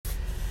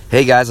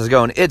Hey guys, how's it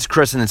going? It's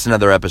Chris and it's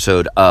another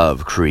episode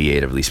of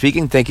Creatively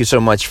Speaking. Thank you so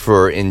much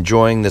for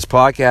enjoying this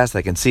podcast.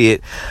 I can see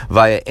it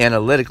via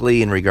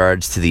analytically in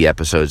regards to the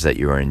episodes that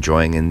you are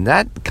enjoying, and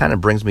that kind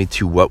of brings me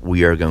to what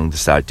we are going to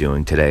start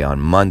doing today on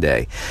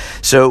Monday.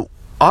 So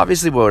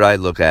obviously what I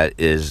look at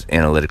is the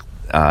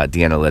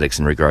analytics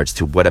in regards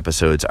to what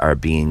episodes are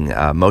being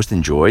most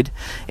enjoyed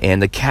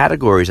and the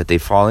categories that they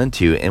fall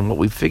into. And what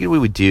we figured we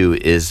would do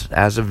is,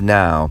 as of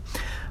now,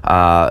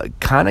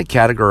 kind of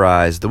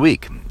categorize the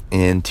week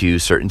into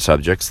certain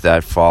subjects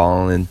that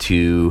fall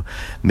into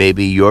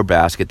maybe your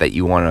basket that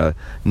you want to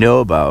know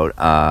about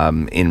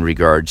in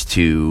regards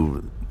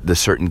to the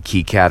certain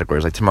key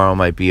categories. Like tomorrow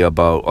might be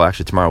about, well,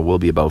 actually tomorrow will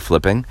be about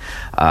flipping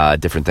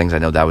different things. I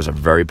know that was a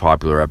very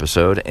popular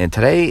episode. And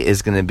today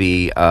is going to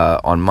be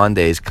on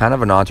Mondays, kind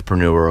of an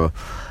entrepreneurial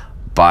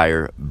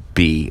buyer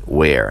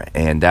beware,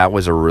 and that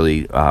was a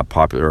really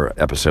popular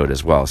episode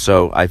as well.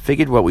 So I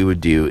figured what we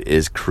would do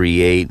is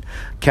create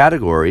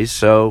categories,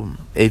 so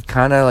it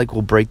kind of like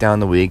will break down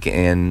the week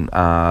and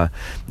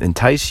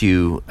entice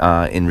you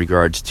in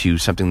regards to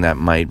something that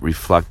might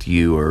reflect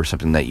you or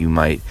something that you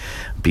might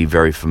be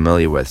very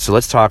familiar with. So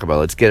let's talk about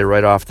it. Let's get it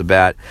right off the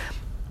bat.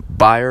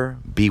 Buyer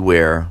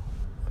beware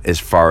as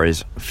far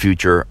as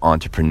future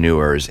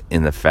entrepreneurs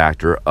in the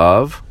factor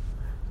of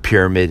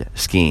pyramid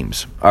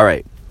schemes. All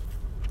right.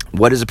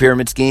 What is a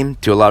pyramid scheme?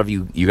 To a lot of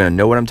you, you're going to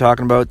know what I'm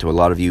talking about. To a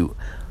lot of you,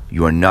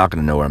 you are not going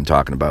to know what I'm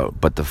talking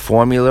about. But the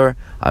formula,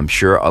 I'm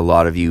sure a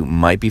lot of you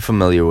might be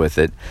familiar with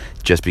it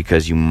just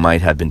because you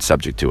might have been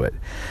subject to it.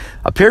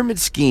 A pyramid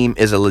scheme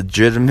is a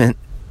legitimate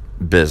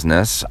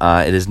business.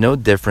 It is no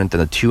different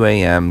than a 2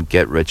 a.m.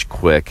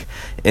 get-rich-quick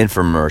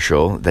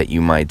infomercial that you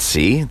might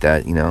see.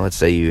 That, let's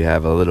say you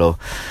have a little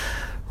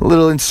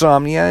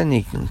insomnia and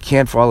you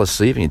can't fall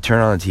asleep and you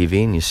turn on the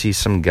TV and you see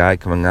some guy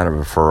coming out of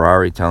a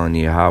Ferrari telling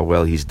you how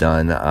well he's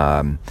done,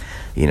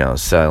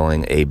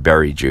 selling a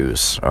berry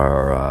juice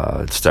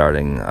or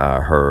starting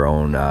her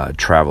own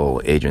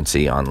travel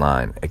agency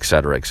online,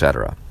 etc.,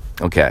 etc.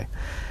 Okay,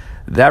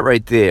 that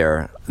right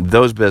there,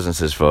 those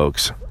businesses,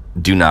 folks,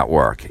 do not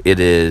work.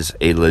 It is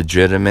a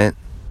legitimate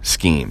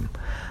scheme,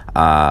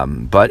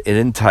 but it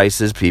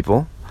entices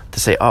people to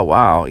say, oh,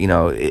 wow,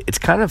 it's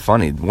kind of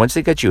funny. Once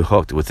they get you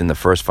hooked within the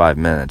first 5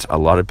 minutes, a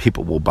lot of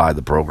people will buy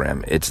the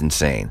program. It's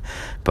insane.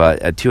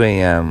 But at 2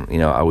 a.m.,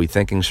 are we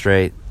thinking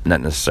straight? Not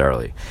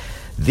necessarily.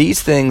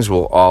 These things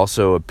will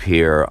also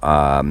appear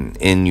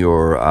in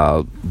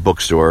your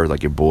bookstore,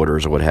 like your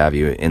Borders or what have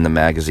you, in the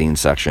magazine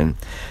section.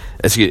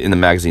 In the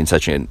magazine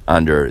section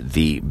under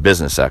the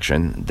business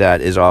section.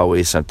 That is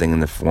always something in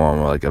the form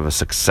of a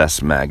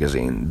success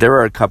magazine. There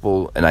are a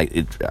couple, and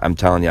I'm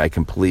telling you, I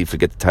completely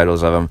forget the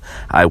titles of them.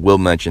 I will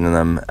mention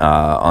them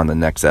on the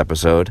next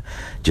episode,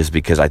 just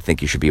because I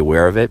think you should be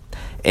aware of it.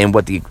 And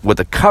what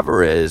the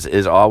cover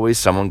is always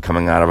someone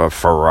coming out of a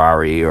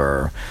Ferrari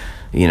or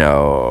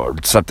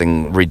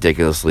something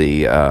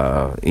ridiculously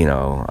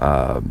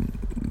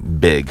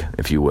big,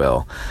 if you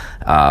will,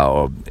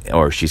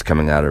 or she's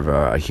coming out of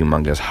a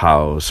humongous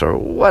house or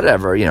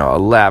whatever, a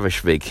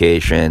lavish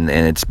vacation,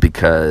 and it's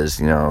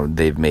because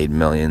they've made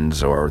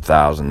millions or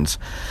thousands,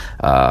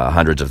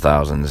 hundreds of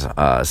thousands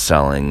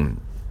selling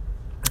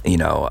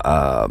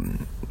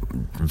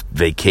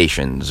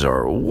vacations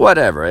or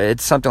whatever.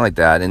 It's something like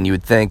that. And you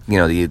would think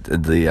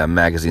the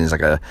magazine is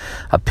like a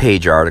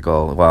page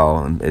article.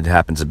 Well, it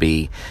happens to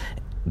be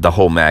the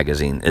whole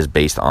magazine is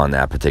based on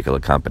that particular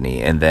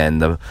company. And then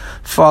the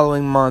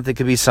following month, it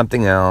could be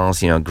something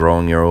else,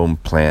 growing your own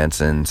plants,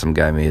 and some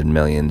guy made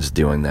millions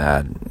doing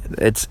that.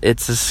 It's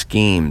a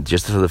scheme.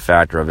 Just for the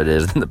factor of it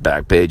is, the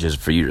back page is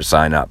for you to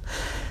sign up.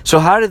 So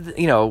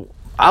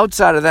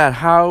outside of that,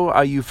 how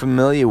are you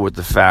familiar with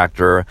the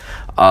factor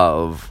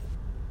of,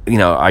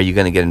 are you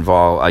going to get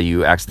involved? Are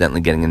you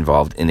accidentally getting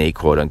involved in a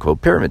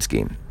quote-unquote pyramid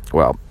scheme?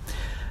 Well,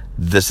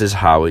 this is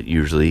how it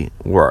usually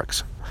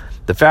works.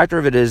 The factor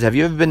of it is, have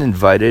you ever been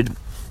invited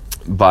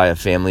by a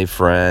family,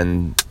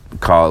 friend,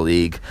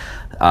 colleague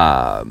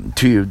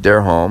to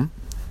their home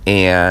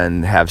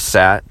and have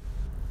sat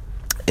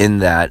in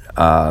that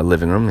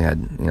living room? They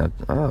had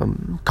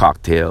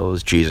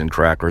cocktails, cheese and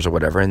crackers or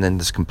whatever, and then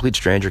this complete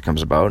stranger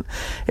comes about,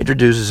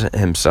 introduces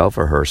himself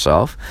or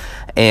herself,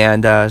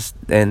 and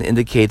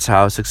indicates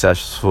how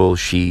successful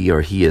she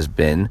or he has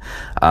been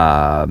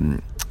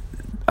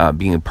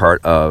being a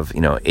part of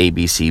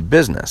ABC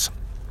business.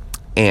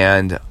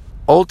 And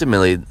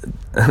ultimately,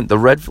 the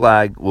red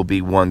flag will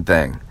be one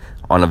thing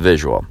on a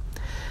visual,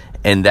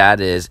 and that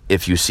is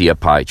if you see a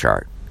pie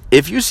chart.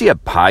 If you see a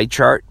pie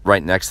chart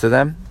right next to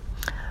them,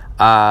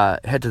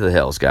 head to the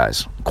hills,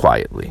 guys,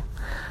 quietly.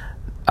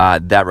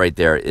 That right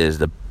there is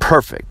the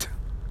perfect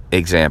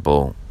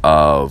example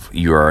of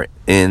you're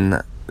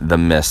in the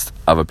midst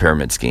of a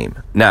pyramid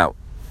scheme. Now,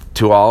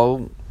 to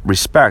all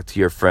respect,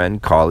 your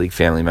friend, colleague,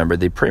 family member,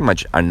 they pretty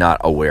much are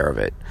not aware of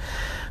it.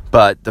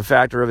 But the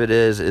factor of it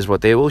is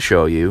what they will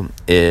show you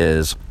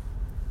is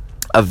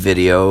a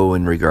video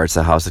in regards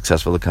to how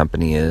successful the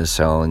company is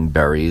selling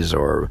berries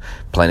or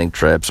planning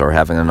trips or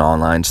having an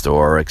online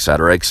store,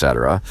 etc.,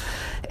 etc.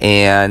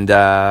 and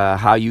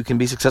how you can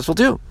be successful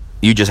too.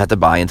 You just have to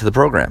buy into the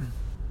program.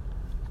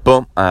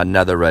 Boom,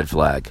 another red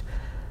flag.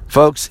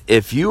 Folks,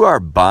 if you are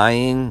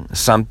buying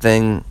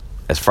something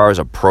as far as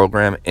a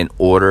program in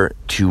order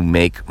to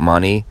make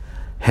money,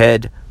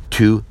 head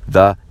to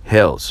the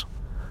hills.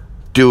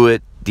 Do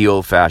it the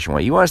old-fashioned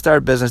way. You want to start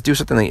a business, do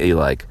something that you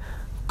like.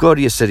 Go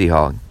to your city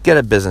hall, get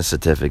a business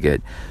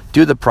certificate,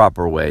 do the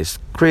proper ways,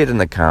 create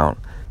an account,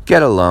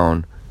 get a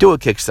loan, do a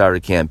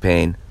Kickstarter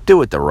campaign,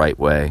 do it the right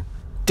way.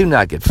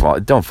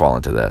 Don't fall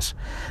into this.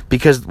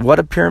 Because what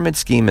a pyramid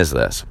scheme is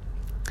this?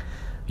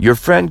 Your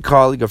friend,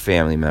 colleague, or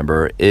family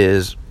member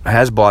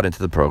has bought into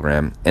the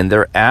program, and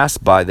they're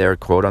asked by their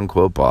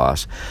quote-unquote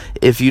boss,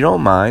 if you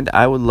don't mind,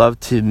 I would love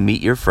to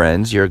meet your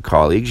friends, your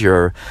colleagues,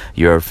 your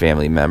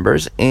family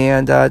members,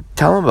 and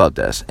tell them about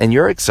this. And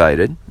you're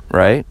excited,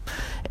 right?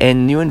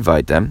 And you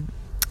invite them.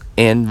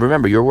 And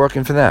remember, you're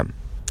working for them.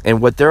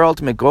 And what their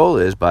ultimate goal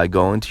is, by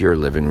going to your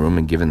living room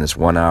and giving this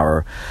 1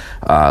 hour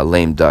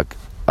lame duck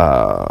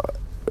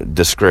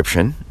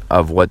description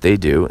of what they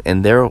do,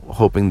 and they're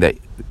hoping that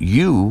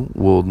you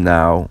will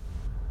now,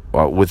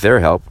 with their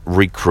help,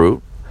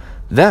 recruit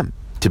them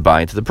to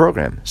buy into the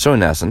program. So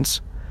in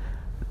essence,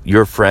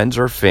 your friends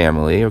or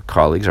family or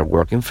colleagues are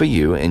working for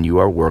you, and you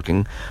are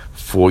working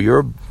for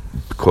your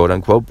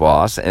quote-unquote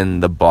boss,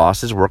 and the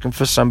boss is working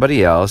for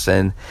somebody else,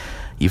 and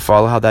you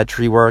follow how that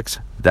tree works.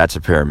 That's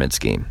a pyramid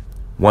scheme.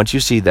 Once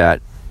you see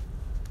that,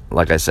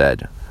 like I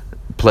said,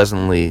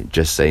 pleasantly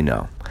just say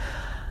no.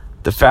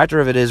 The factor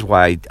of it is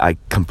why I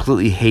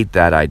completely hate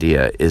that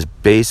idea is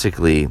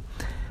basically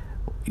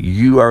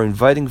you are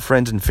inviting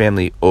friends and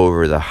family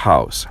over the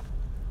house,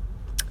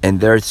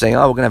 and they're saying,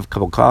 oh, we're going to have a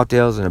couple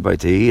cocktails and a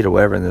bite to eat or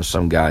whatever, and there's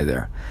some guy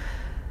there.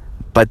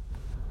 But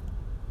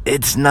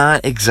it's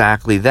not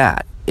exactly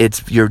that.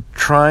 They're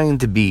trying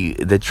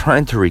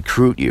to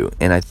recruit you,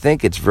 and I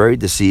think it's very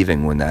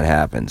deceiving when that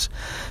happens.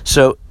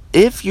 So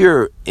if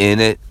you're in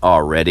it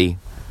already,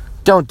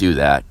 don't do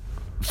that.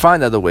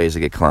 Find other ways to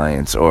get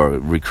clients or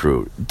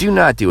recruit. Do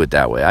not do it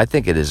that way. I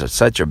think it is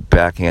such a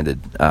backhanded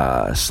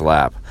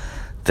slap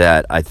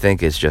that I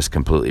think is just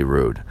completely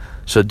rude.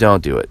 So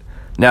don't do it.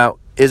 Now,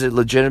 is it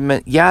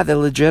legitimate? Yeah, they're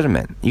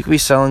legitimate. You could be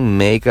selling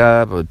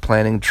makeup or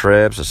planning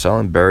trips or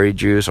selling berry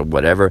juice or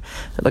whatever.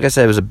 Like I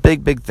said, it was a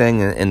big, big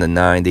thing in the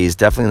 90s,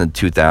 definitely in the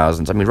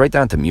 2000s. I mean, right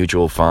down to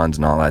mutual funds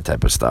and all that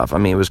type of stuff. I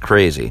mean, it was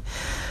crazy.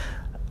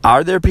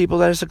 Are there people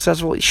that are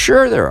successful?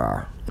 Sure there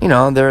are. You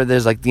know,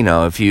 there's like, you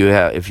know, if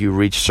you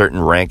reach certain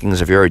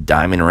rankings, if you're a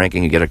diamond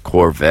ranking, you get a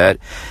Corvette.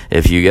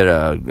 If you get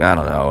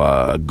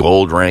a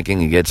gold ranking,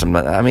 you get some.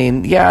 I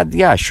mean,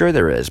 yeah, sure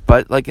there is.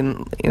 But like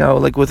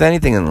like with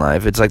anything in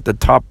life, it's like the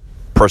top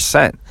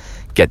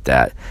 % get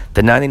that.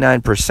 The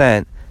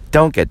 99%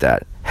 don't get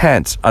that.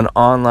 Hence, an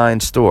online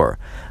store.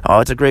 Oh,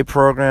 it's a great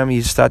program.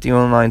 You start the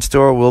online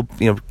store. We'll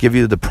give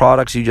you the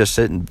products. You just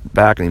sit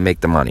back and you make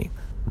the money.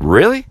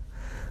 Really?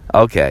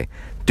 Okay.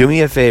 Do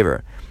me a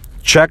favor.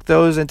 Check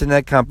those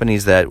internet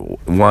companies that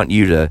want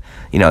you to,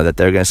 that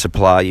they're going to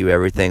supply you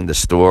everything, the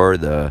store,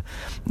 the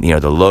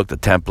look, the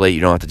template.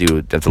 You don't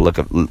have to look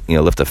up,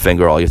 lift a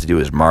finger. All you have to do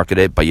is market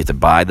it, but you have to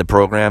buy the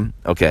program.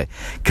 Okay.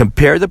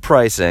 Compare the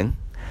pricing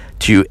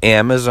to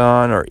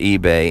Amazon or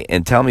eBay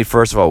and tell me,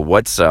 first of all,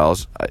 what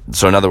sells.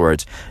 So in other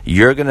words,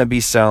 you're going to be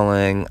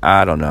selling,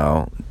 I don't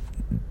know,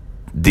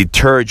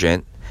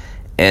 detergent,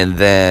 and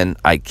then,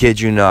 I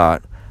kid you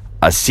not,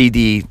 a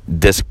CD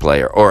disc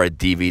player or a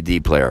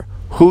DVD player.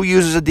 Who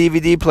uses a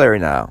DVD player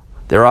now?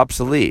 They're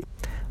obsolete.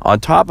 On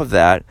top of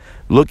that,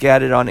 look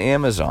at it on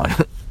Amazon.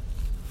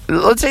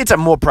 Let's say it's a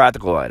more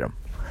practical item.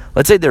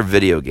 Let's say they're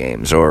video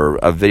games or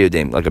a video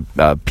game like a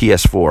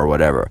PS4 or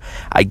whatever.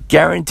 I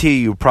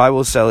guarantee you probably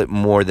will sell it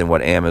more than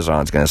what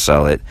Amazon's going to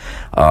sell it,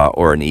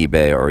 or an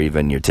eBay, or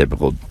even your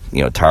typical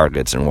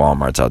Targets and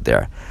Walmarts out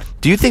there.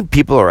 Do you think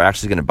people are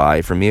actually going to buy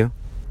it from you?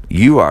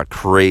 You are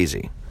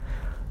crazy.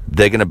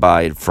 They're going to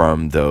buy it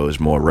from those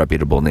more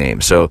reputable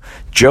names. So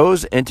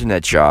Joe's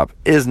Internet Shop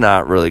is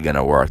not really going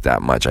to work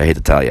that much, I hate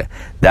to tell you.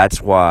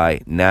 That's why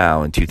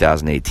now in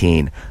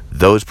 2018,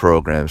 those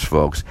programs,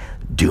 folks,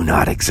 do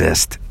not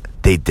exist.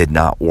 They did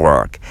not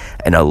work.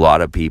 And a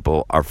lot of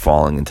people are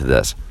falling into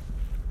this.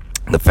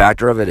 The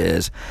factor of it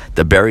is,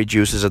 the berry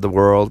juices of the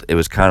world, it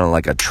was kind of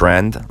like a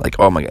trend. Like,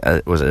 oh my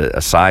God, was it a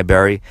acai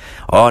berry?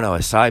 Oh no,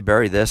 acai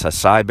berry this,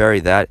 acai berry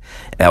that.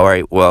 All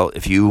right, well,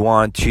 if you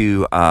want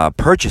to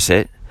purchase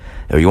it,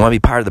 or you want to be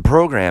part of the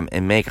program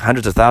and make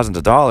hundreds of thousands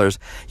of dollars,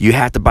 you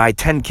have to buy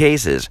 10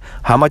 cases.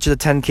 How much are the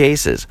 10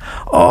 cases?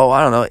 Oh,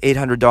 I don't know,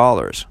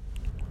 $800.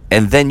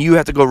 And then you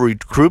have to go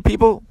recruit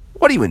people?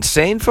 What are you,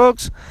 insane,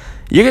 folks?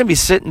 You're going to be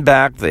sitting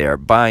back there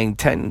buying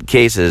 10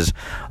 cases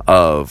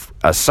of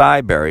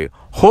acai berry,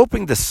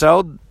 hoping to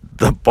sell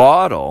the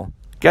bottle,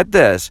 get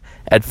this,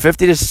 at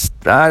 $50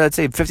 to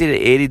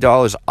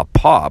 $80 a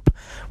pop,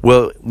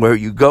 where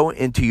you go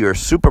into your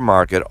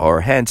supermarket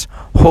or hence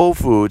Whole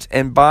Foods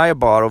and buy a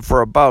bottle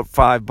for about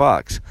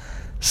 $5.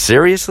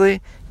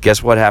 Seriously?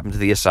 Guess what happened to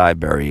the acai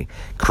berry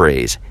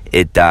craze?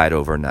 It died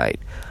overnight.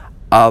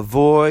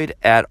 Avoid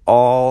at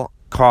all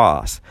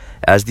costs.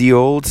 As the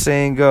old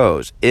saying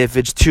goes, if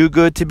it's too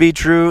good to be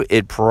true,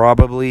 it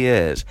probably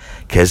is,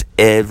 because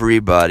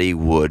everybody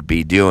would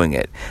be doing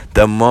it.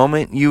 The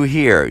moment you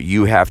hear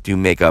you have to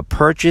make a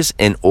purchase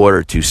in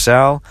order to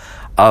sell,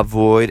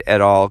 avoid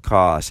at all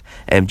costs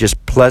and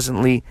just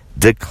pleasantly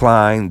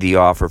decline the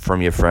offer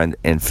from your friend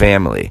and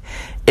family.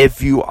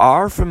 If you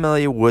are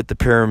familiar with the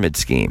pyramid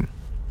scheme,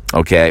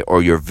 okay,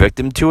 or you're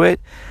victim to it,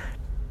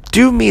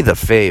 do me the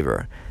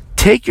favor.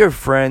 Take your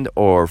friend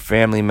or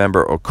family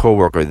member or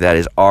coworker that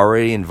is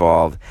already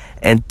involved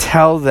and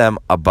tell them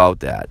about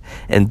that.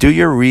 And do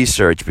your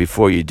research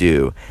before you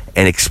do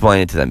and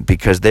explain it to them,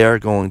 because they are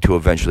going to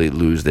eventually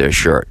lose their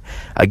shirt.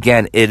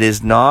 Again, it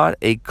is not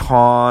a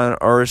con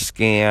or a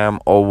scam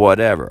or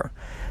whatever.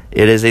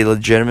 It is a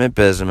legitimate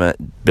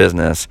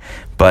business,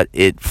 but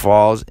it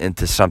falls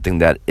into something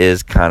that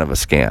is kind of a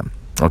scam.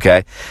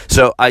 Okay,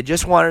 so I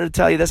just wanted to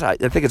tell you this. I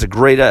think it's a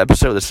great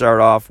episode to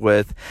start off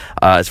with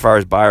as far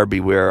as buyer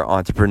beware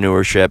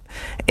entrepreneurship,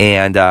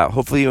 and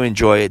hopefully you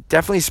enjoy it.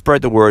 Definitely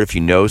spread the word if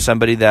you know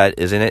somebody that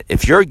is in it.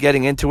 If you're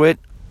getting into it,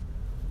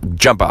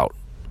 jump out.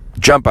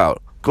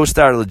 Go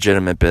start a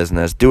legitimate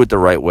business. Do it the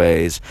right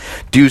ways.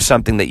 Do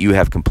something that you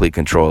have complete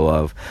control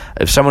of.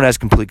 If someone has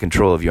complete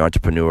control of your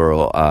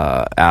entrepreneurial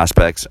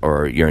aspects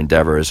or your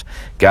endeavors,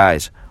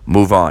 guys,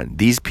 move on.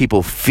 These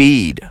people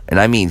feed, and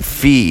I mean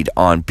feed,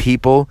 on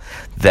people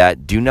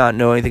that do not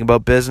know anything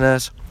about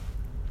business,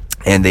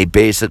 and they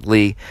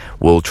basically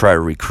will try to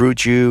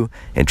recruit you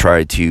and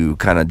try to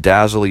kind of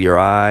dazzle your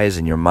eyes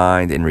and your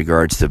mind in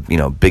regards to,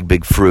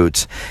 big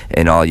fruits,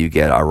 and all you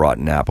get are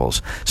rotten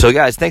apples. So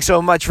guys, thanks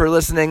so much for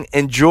listening.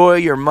 Enjoy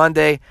your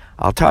Monday.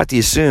 I'll talk to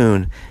you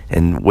soon,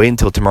 and wait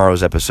until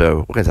tomorrow's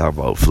episode. We're going to talk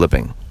about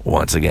flipping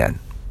once again.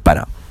 Bye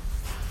now.